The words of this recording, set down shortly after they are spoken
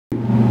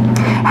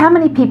How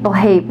many people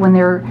hate when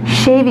their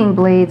shaving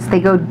blades,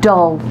 they go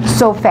dull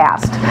so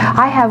fast?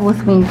 I have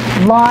with me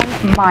Lon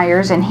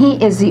Myers, and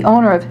he is the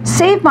owner of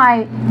Save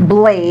My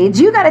Blades.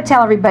 You got to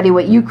tell everybody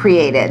what you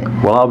created.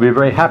 Well, I'll be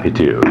very happy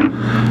to.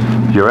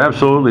 You're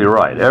absolutely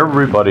right.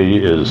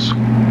 Everybody is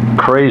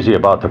crazy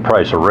about the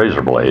price of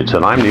razor blades,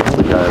 and I'm the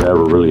only guy that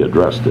ever really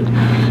addressed it.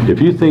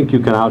 If you think you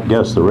can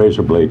outguess the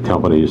razor blade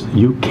companies,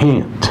 you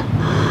can't.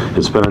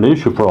 It's been an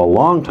issue for a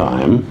long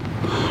time.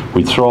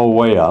 We throw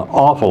away an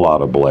awful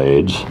lot of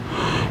blades,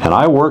 and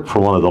I worked for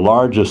one of the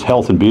largest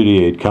health and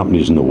beauty aid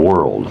companies in the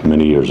world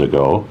many years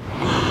ago,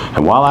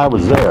 and while I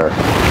was there,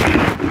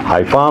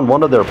 I found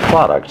one of their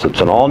products.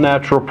 It's an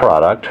all-natural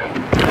product,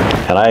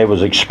 and I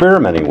was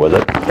experimenting with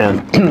it,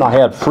 and I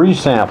had free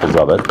samples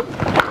of it,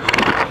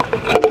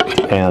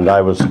 and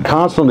I was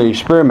constantly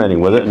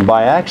experimenting with it, and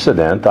by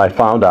accident I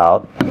found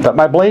out that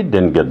my blade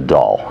didn't get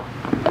dull.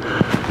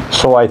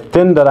 So I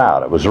thinned it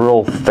out. It was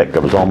real thick.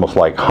 It was almost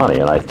like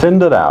honey, and I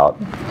thinned it out,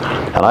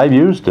 and I've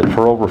used it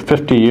for over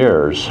 50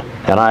 years,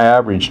 and I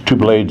averaged 2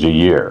 blades a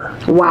year.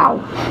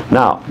 Wow.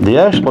 Now, the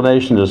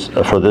explanation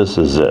for this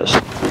is this.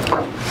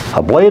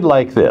 A blade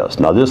like this,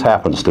 now this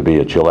happens to be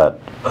a Gillette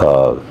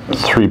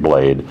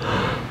 3-blade.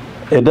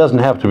 It doesn't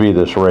have to be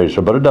this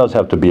razor, but it does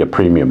have to be a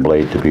premium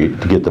blade to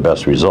get the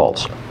best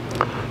results.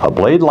 A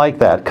blade like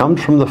that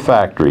comes from the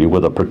factory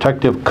with a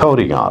protective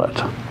coating on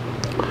it.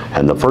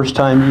 And the first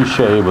time you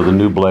shave with a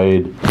new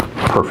blade,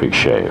 perfect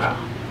shave.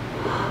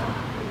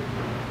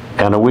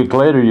 And a week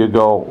later you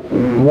go,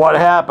 what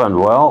happened?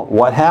 Well,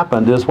 what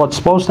happened is what's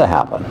supposed to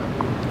happen.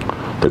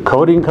 The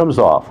coating comes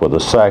off with a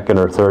second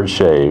or third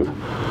shave.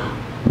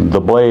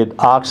 The blade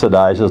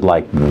oxidizes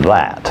like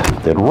that.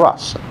 It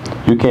rusts.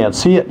 You can't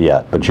see it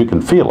yet, but you can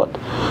feel it.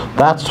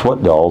 That's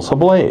what dulls a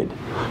blade.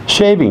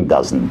 Shaving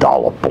doesn't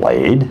dull a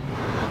blade.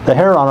 The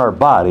hair on our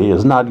body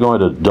is not going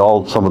to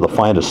dull some of the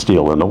finest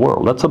steel in the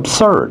world. That's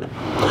absurd.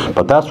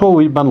 But that's what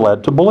we've been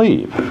led to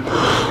believe.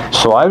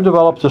 So I've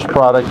developed this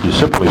product. You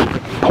simply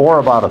pour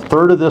about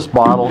 1/3 of this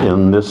bottle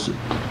in this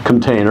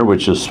container,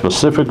 which is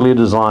specifically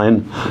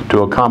designed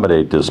to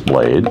accommodate this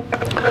blade.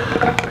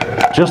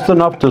 Just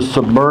enough to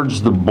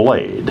submerge the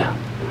blade.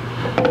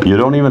 You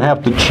don't even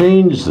have to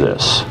change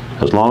this,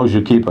 as long as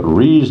you keep it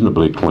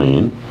reasonably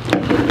clean.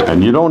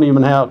 And you don't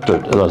even have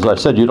to, as I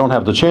said, you don't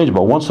have to change it,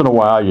 but once in a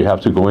while you have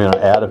to go in and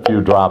add a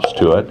few drops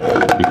to it,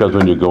 because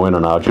when you go in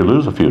and out you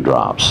lose a few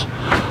drops.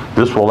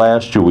 This will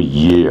last you a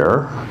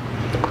year.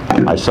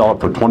 I sell it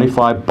for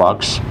 25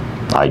 bucks.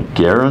 I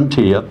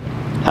guarantee it,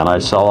 and I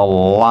sell a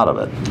lot of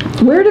it.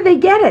 Where do they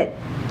get it?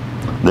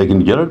 They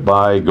can get it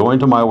by going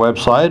to my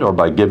website or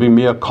by giving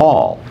me a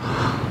call.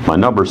 My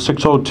number is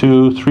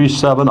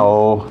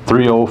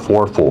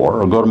 602-370-3044,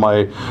 or go to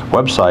my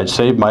website,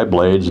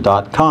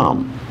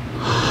 SaveMyBlades.com.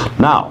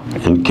 Now,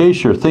 in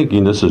case you're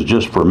thinking this is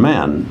just for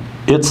men,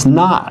 it's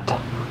not.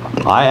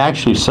 I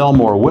actually sell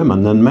more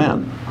women than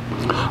men.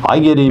 I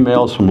get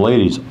emails from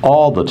ladies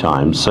all the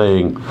time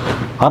saying,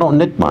 I don't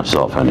nick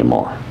myself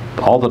anymore,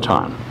 all the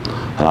time.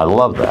 And I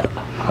love that.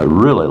 I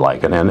really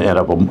like it. And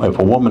if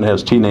a woman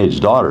has teenage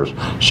daughters,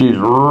 she's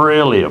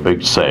really a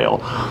big sale,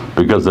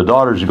 because the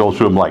daughters go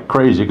through them like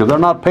crazy because they're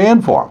not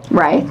paying for them.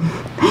 Right.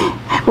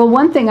 Well,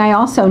 one thing I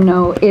also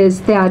know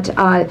is that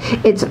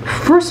it's,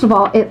 first of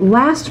all, it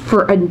lasts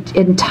for an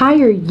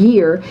entire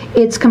year.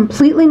 It's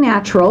completely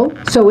natural,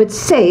 so it's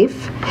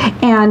safe,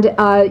 and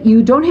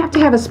you don't have to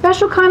have a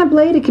special kind of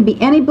blade. It can be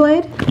any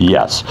blade.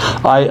 Yes.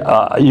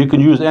 You can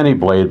use any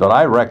blade, but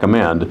I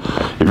recommend,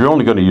 if you're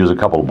only going to use a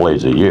couple of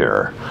blades a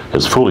year,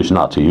 it's foolish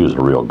not to use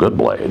a real good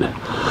blade.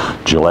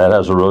 Gillette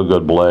has a real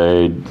good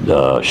blade,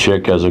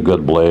 Schick has a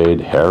good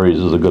blade, Harry's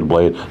is a good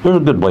blade. There are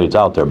good blades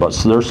out there, but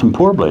there's some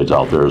poor blades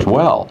out there as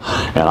well.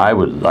 And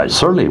I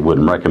certainly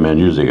wouldn't recommend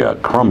using a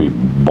crummy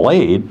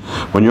blade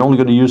when you're only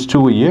going to use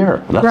 2 a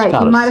year. That's right,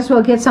 you might as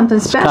well get something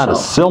special. Kind of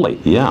silly,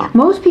 yeah.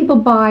 Most people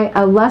buy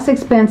a less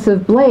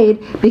expensive blade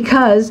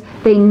because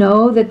they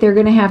know that they're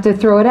going to have to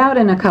throw it out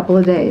in a couple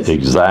of days.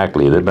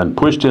 Exactly. They've been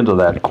pushed into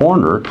that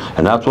corner,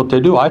 and that's what they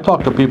do. I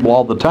talk to people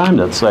all the time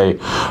that say,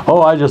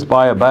 oh, I just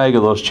buy a bag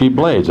of those cheap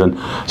blades. And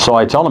so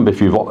I tell them,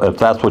 if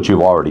that's what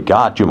you've already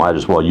got, you might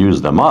as well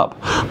use them up.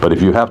 But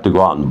if you have to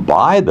go out and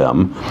buy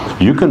them,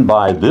 you can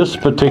buy this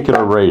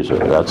particular razor.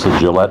 That's a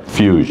Gillette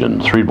Fusion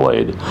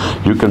 3-blade.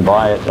 You can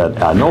buy it at,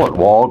 I know, at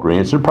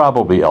Walgreens and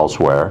probably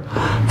elsewhere,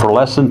 for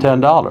less than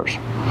 $10.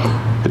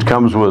 It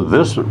comes with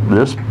this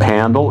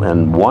handle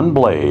and one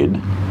blade,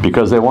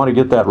 because they want to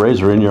get that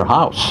razor in your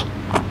house.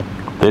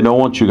 They know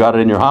once you got it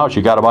in your house,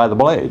 you got to buy the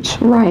blades.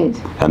 Right.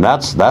 And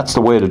that's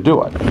the way to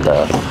do it.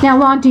 Now,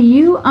 Lon, do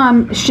you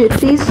ship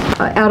these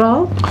at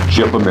all?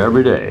 Ship them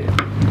every day.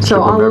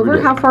 So all over?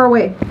 How far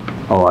away?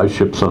 Oh, I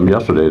shipped some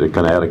yesterday to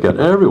Connecticut,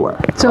 everywhere.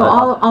 So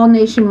all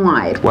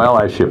nationwide? Well,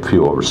 I ship a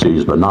few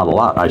overseas, but not a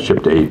lot. I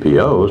ship to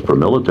APOs for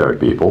military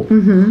people,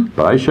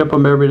 but I ship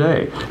them every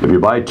day. If you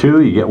buy 2,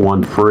 you get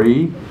 1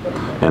 free,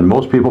 and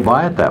most people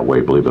buy it that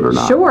way, believe it or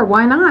not. Sure,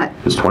 why not?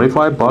 It's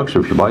 25 bucks.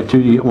 If you buy 2,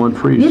 you get 1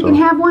 free. You can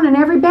have one in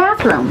every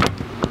bathroom.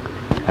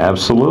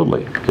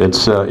 Absolutely.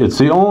 It's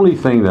the only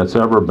thing that's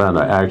ever been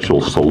an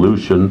actual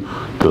solution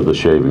to the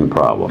shaving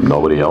problem.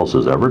 Nobody else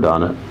has ever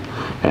done it.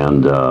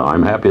 And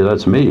I'm happy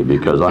that's me,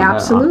 because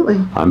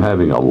Absolutely. I'm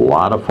having a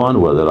lot of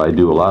fun with it. I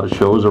do a lot of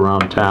shows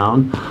around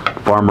town,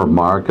 farmer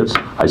markets.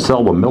 I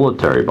sell the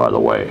military, by the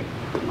way.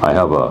 I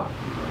have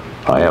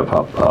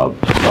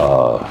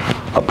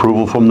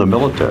approval from the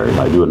military.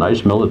 I do a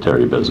nice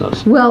military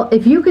business. Well,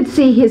 if you could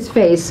see his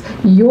face,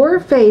 your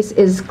face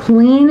is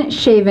clean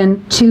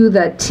shaven to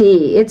the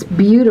T. It's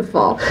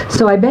beautiful.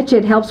 So I bet you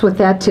it helps with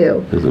that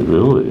too. Is it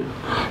really?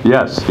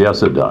 Yes,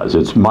 yes it does.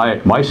 It's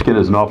my skin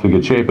is in awfully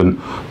good shape, and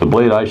the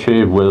blade I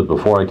shaved with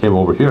before I came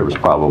over here was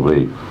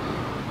probably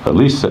at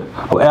least,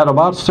 at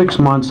about 6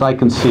 months I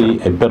can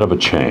see a bit of a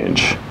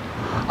change.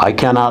 I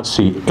cannot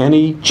see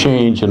any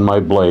change in my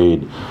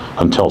blade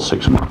until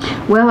 6 months.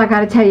 Well, I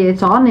got to tell you,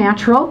 it's all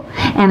natural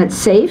and it's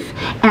safe,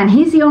 and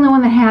he's the only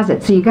one that has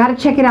it. So you got to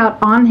check it out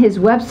on his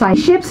website. It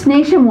ships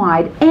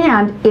nationwide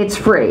and it's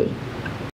free.